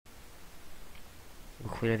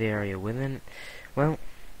We'll clear the area within. Well,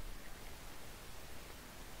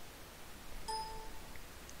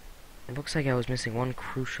 it looks like I was missing one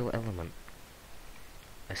crucial element.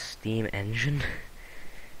 A steam engine?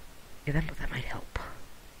 Yeah, that might help.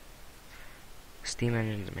 Steam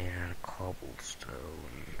engine's made out of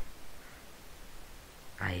cobblestone.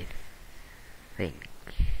 I think.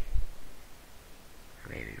 I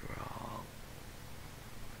may be wrong.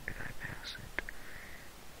 Did I pass it?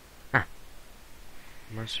 Ah.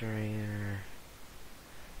 Mercenator.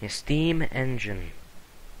 Yeah, steam engine.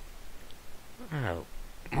 Oh.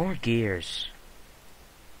 More gears.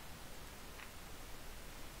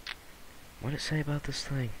 What did it say about this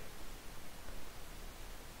thing?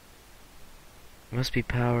 Must be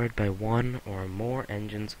powered by one or more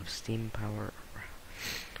engines of steam power.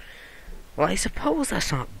 Well, I suppose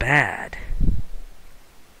that's not bad.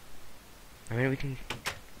 I mean,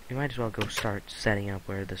 we might as well go start setting up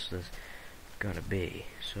where this is gonna be.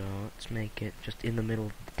 So let's make it just in the middle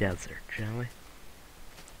of the desert, shall we?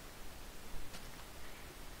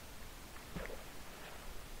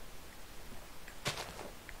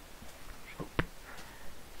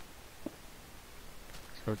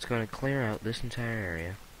 So it's going to clear out this entire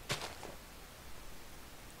area.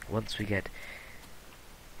 Once we get...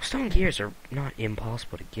 Stone gears are not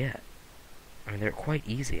impossible to get. I mean, they're quite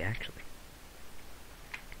easy, actually.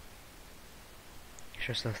 It's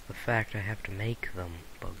just that the fact I have to make them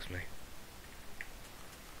bugs me.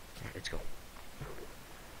 Alright, let's go.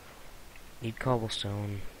 Need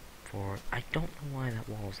cobblestone for... I don't know why that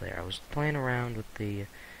wall's there. I was playing around with the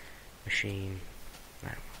machine. I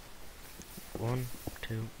don't know. 1,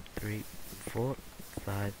 2, 3, 4,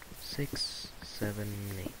 5, 6, 7,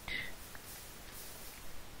 8.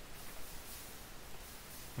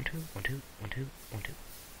 1, 2, 1, 2, 1, 2, 1, 2.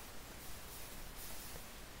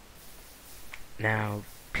 Now,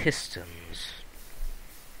 pistons.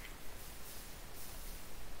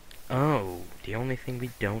 Oh, the only thing we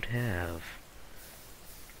don't have.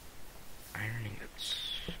 Iron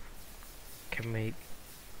ingots. Can we...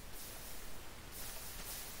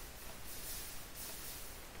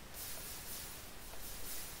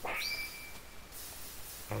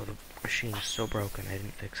 Oh, the machine is so broken, I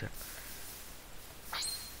didn't fix it.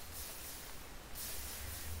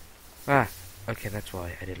 Ah, okay, that's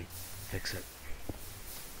why I didn't fix it.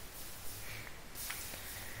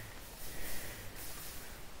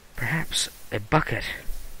 Perhaps a bucket.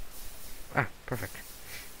 Ah, perfect.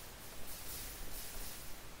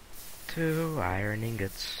 2 iron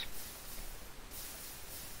ingots.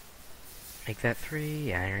 Make that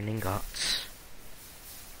 3 iron ingots.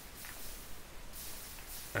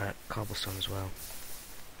 Cobblestone as well.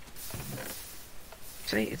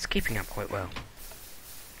 See, it's keeping up quite well.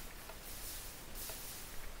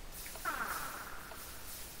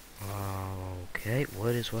 Okay,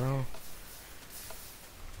 wood as well.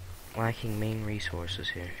 Lacking main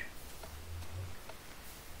resources here.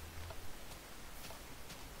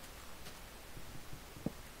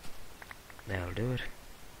 That'll do it.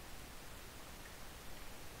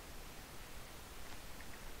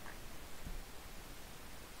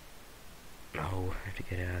 No, I have to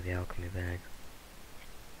get it out of the alchemy bag.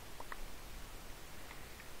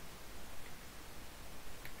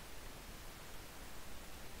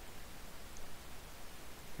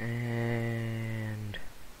 And...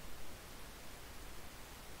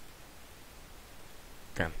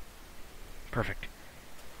 done. Perfect.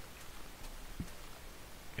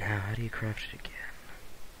 Now, how do you craft it again?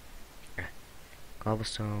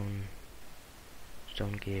 Cobblestone,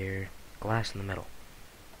 stone gear, glass in the middle.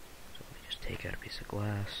 So we just take out a piece of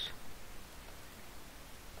glass.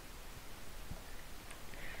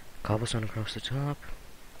 Cobblestone across the top.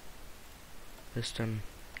 Piston,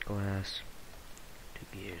 glass,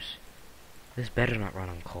 2 gears. This better not run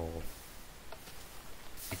on coal.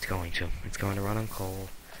 It's going to. It's going to run on coal,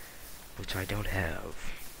 which I don't have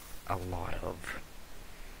a lot of.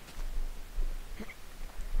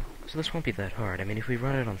 So this won't be that hard. I mean, if we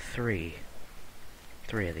run it on 3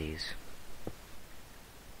 of these.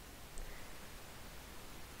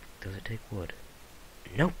 Does it take wood?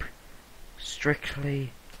 Nope.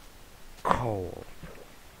 Strictly coal.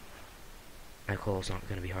 Now coal's not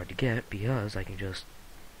going to be hard to get because I can just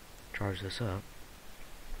charge this up.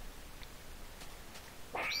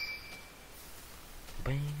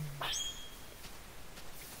 Bang.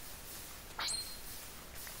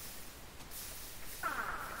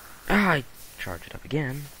 Ah, I charge it up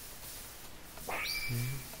again.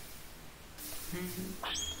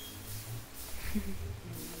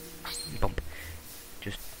 Bump.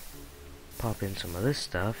 Just pop in some of this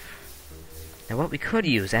stuff. Now what we could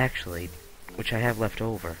use, actually, which I have left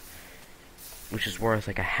over, which is worth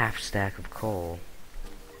like a half stack of coal.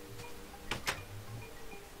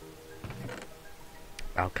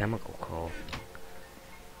 Alchemical coal.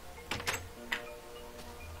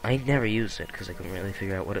 I never used it because I couldn't really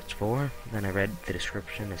figure out what it's for. Then I read the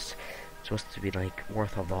description. It's supposed to be like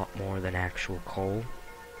worth a lot more than actual coal.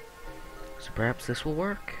 So perhaps this will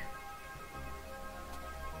work?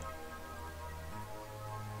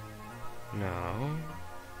 No.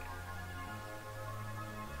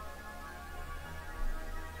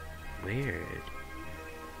 Weird.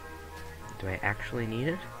 Do I actually need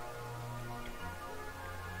it?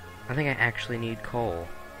 I think I actually need coal.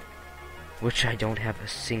 Which I don't have a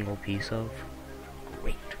single piece of.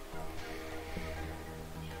 Great.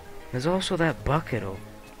 There's also that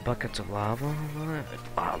buckets of lava.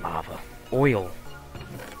 Lava. Oil.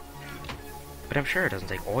 But I'm sure it doesn't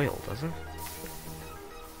take oil, does it?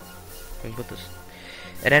 We can put this...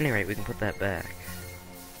 At any rate, we can put that back.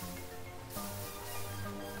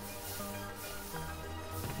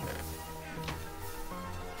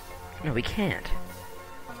 No, we can't.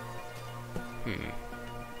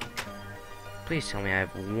 Please tell me I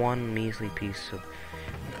have one measly piece of...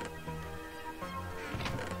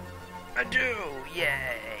 I do!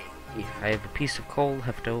 Yay! I have a piece of coal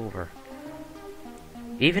left over.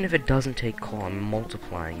 Even if it doesn't take coal, I'm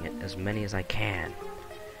multiplying it as many as I can.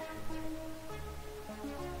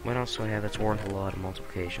 What else do I have that's worth a lot of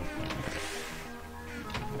multiplication?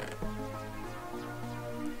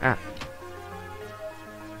 Ah.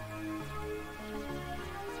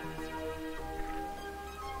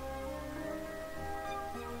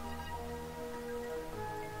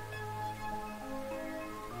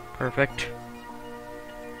 Perfect.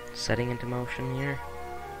 Setting into motion here.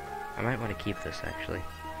 I might want to keep this, actually.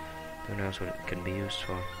 Who knows what it can be used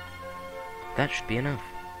for. That should be enough.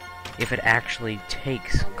 If it actually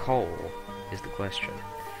takes coal, is the question.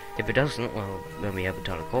 If it doesn't, well, then we have a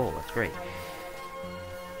ton of coal. That's great.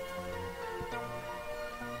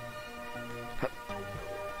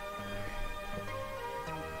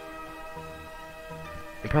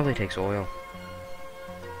 It probably takes oil.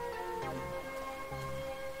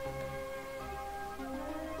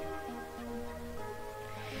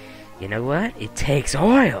 You know what? It takes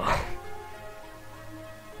oil!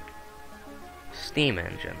 Steam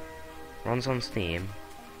engine. Runs on steam.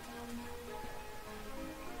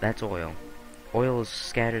 That's oil. Oil is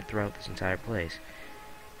scattered throughout this entire place.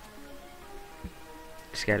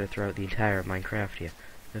 Scattered throughout the entire Minecraftia.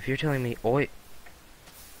 If you're telling me oil...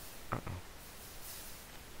 Uh-oh.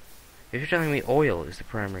 If you're telling me oil is the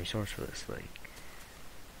primary source for this thing,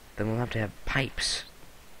 then we'll have to have pipes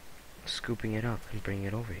scooping it up and bringing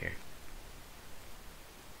it over here.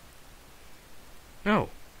 No!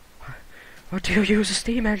 What do you use a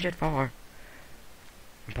steam engine for?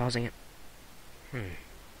 I'm pausing it.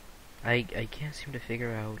 I can't seem to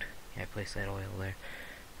figure out... Yeah, I placed that oil there.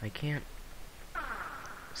 I can't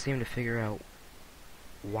seem to figure out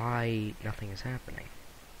why nothing is happening.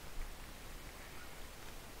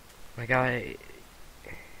 Like,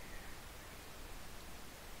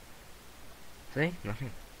 See?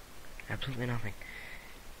 Nothing. Absolutely nothing.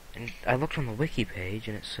 And I looked on the wiki page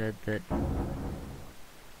and it said that...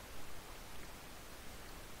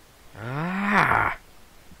 Ah!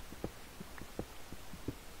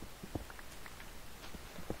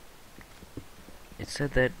 It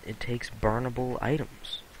said that it takes burnable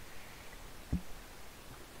items.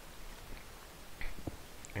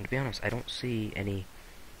 And to be honest, I don't see any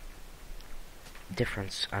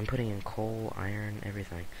difference. I'm putting in coal, iron,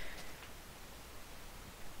 everything.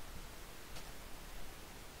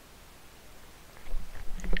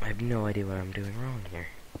 I have no idea what I'm doing wrong here.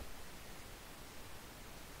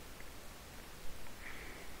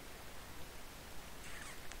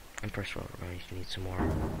 And first of all, we're going to need some more...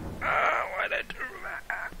 why did I do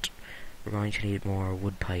that? We're going to need more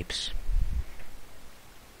wood pipes.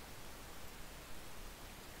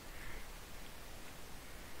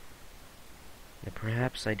 Now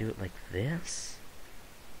perhaps I do it like this?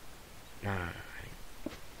 No.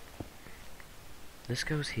 This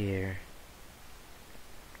goes here.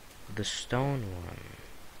 The stone one,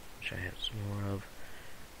 which I have some more of,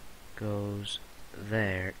 goes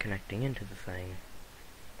there, connecting into the thing.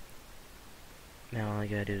 Now all I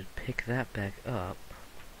gotta do is pick that back up.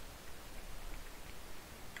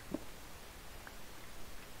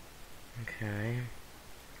 Okay.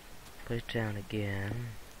 Put it down again.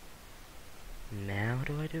 Now how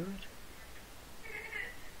do I do it?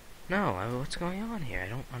 No, what's going on here? I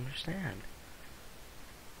don't understand.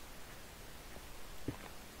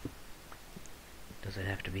 Does it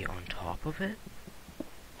have to be on top of it?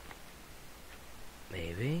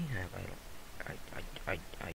 Maybe. I